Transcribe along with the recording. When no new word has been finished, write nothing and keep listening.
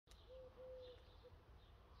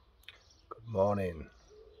Morning.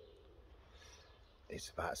 It's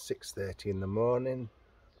about 6:30 in the morning.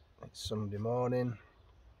 It's Sunday morning.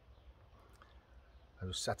 I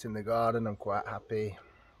was sat in the garden. I'm quite happy,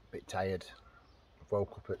 a bit tired.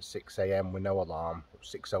 Woke up at 6 a.m. with no alarm. It was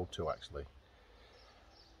 6:02 actually.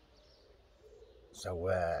 So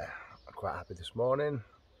I'm quite happy this morning.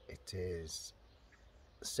 It is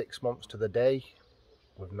 6 months to the day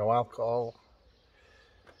with no alcohol,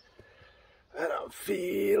 and I'm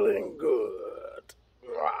feeling good.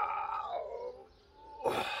 Wow.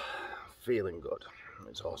 Feeling good.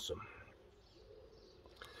 It's awesome.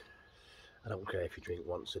 I don't care if you drink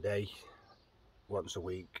once a day, once a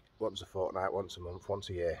week, once a fortnight, once a month, once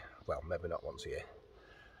a year. Well, maybe not once a year.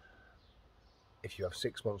 If you have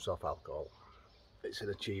 6 months off alcohol, it's an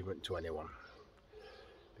achievement to anyone,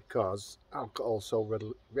 because alcohol's so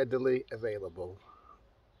readily available.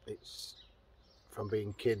 It's from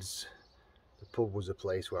being kids, the pub was a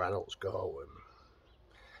place where adults go,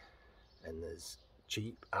 and there's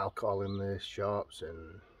cheap alcohol in the shops,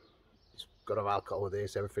 and it's got to have alcohol with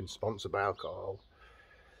this, everything's sponsored by alcohol.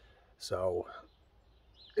 So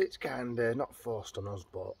it's kind of not forced on us,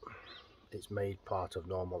 but it's made part of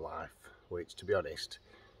normal life, which, to be honest,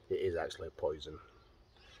 it is actually a poison.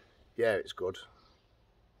 Yeah, it's good.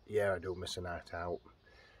 Yeah, I do miss a night out.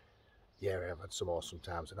 Yeah, I've had some awesome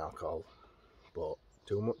times in alcohol, but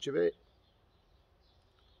too much of it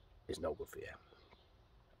is no good for you.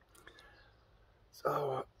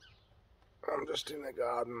 So I'm just in the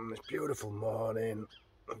garden this beautiful morning.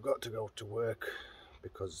 I've got to go to work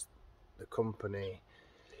because the company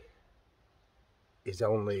is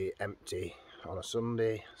only empty on a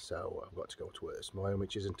Sunday, so I've got to go to work this morning,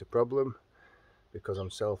 which isn't a problem because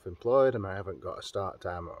I'm self-employed and I haven't got a start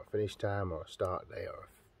time or a finish time or a start day or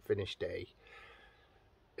a finish day.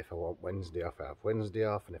 If I want Wednesday off, I have Wednesday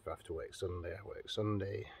off, and if I have to work Sunday, I work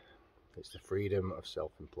Sunday. It's the freedom of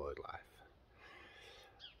self-employed life.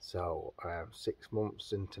 So I am 6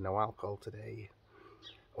 months into no alcohol today,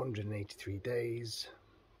 183 days.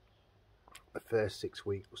 The first 6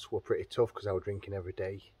 weeks were pretty tough because I was drinking every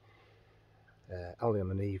day, only on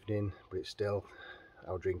an evening, but it's still,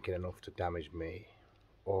 I was drinking enough to damage me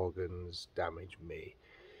organs, damage me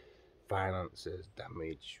finances,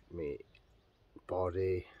 damage me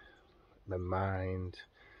body, my mind,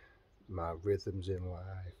 my rhythms in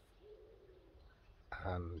life,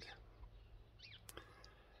 and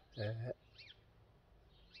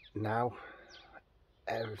now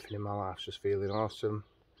everything in my life's just feeling awesome.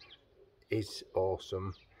 Is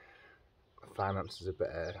awesome. My finances are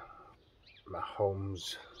better, my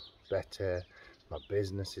home's better, my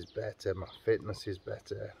business is better, my fitness is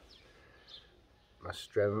better, my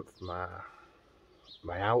strength, my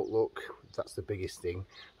outlook. That's the biggest thing.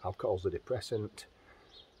 Alcohol's a depressant,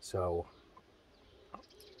 so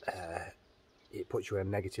it puts you in a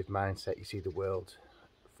negative mindset. You see the world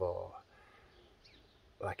for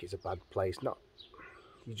like it's a bad place. Not,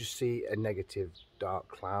 you just see a negative dark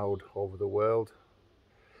cloud over the world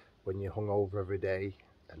when you're hungover every day.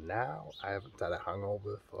 And now I haven't had a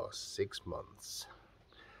hangover for 6 months,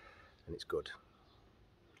 and it's good.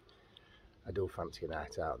 I do fancy a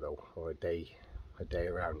night out though, or a day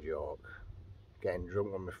around York, getting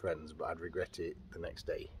drunk with my friends, but I'd regret it the next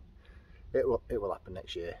day. It will happen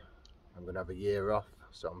next year. I'm gonna have a year off,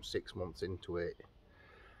 so I'm 6 months into it,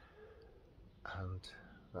 and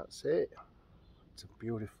that's it. It's a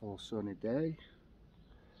beautiful sunny day.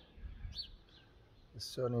 The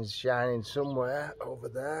sun is shining somewhere over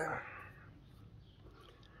there.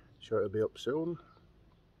 Sure, it'll be up soon.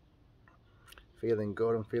 Feeling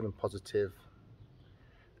good, I'm feeling positive.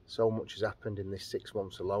 So much has happened in this 6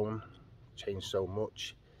 months alone, changed so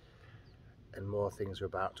much, and more things are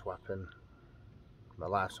about to happen. My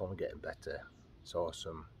life's only getting better. It's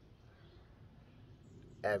awesome.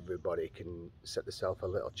 Everybody can set themselves a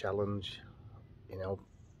little challenge. You know,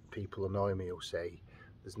 people annoy me who say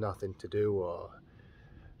there's nothing to do, or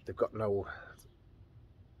they've got no,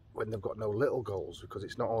 when they've got no little goals, because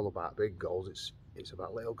it's not all about big goals, it's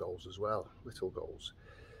about little goals as well, little goals.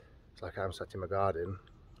 It's like I'm sat in my garden,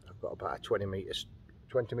 I've got about a 20 metre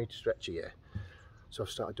stretch here, so I've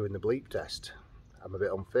started doing the bleep test. I'm a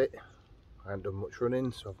bit unfit, I haven't done much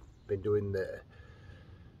running, so I've been doing the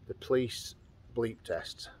police bleep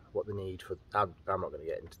test, what they need for, I'm not going to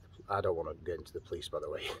get into I don't want to get into the police, by the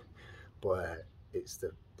way, but it's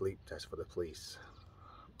the bleep test for the police.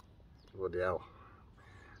 Bloody hell,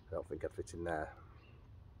 I don't think I'd fit in there,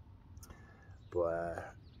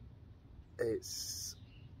 but it's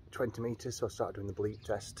 20 metres, so I started doing the bleep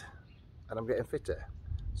test, and I'm getting fitter.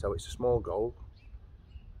 So it's a small goal,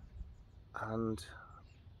 and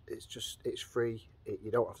it's free.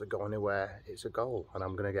 You don't have to go anywhere. It's a goal, and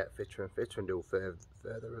I'm going to get fitter and fitter and do further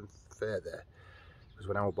and further. Because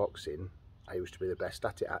when I was boxing, I used to be the best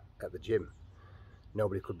at it at the gym.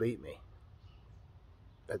 Nobody could beat me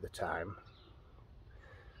at the time.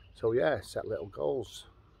 So yeah, set little goals.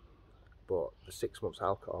 But the 6 months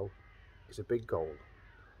alcohol is a big goal.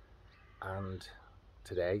 And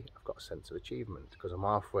today I've got a sense of achievement because I'm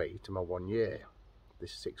halfway to my 1 year.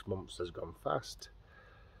 This 6 months has gone fast.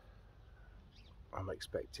 I'm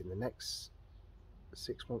expecting the next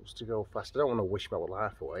 6 months to go fast. I don't want to wish my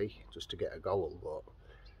life away just to get a goal, but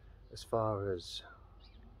as far as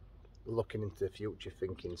looking into the future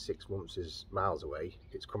thinking 6 months is miles away,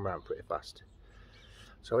 it's come around pretty fast.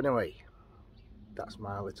 So anyway, that's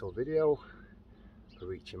my little video for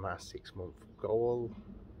reaching my 6 month goal.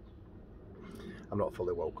 I'm not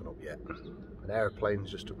fully woken up yet. An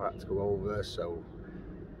aeroplane's just about to go over, so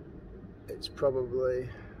it's probably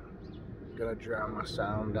gonna drown my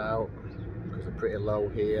sound out because they're pretty low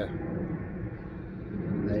here.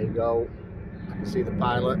 There you go. I can see the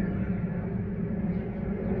pilot.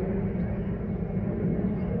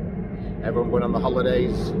 Everyone going on the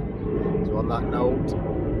holidays. So on that note,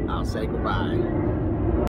 I'll say goodbye.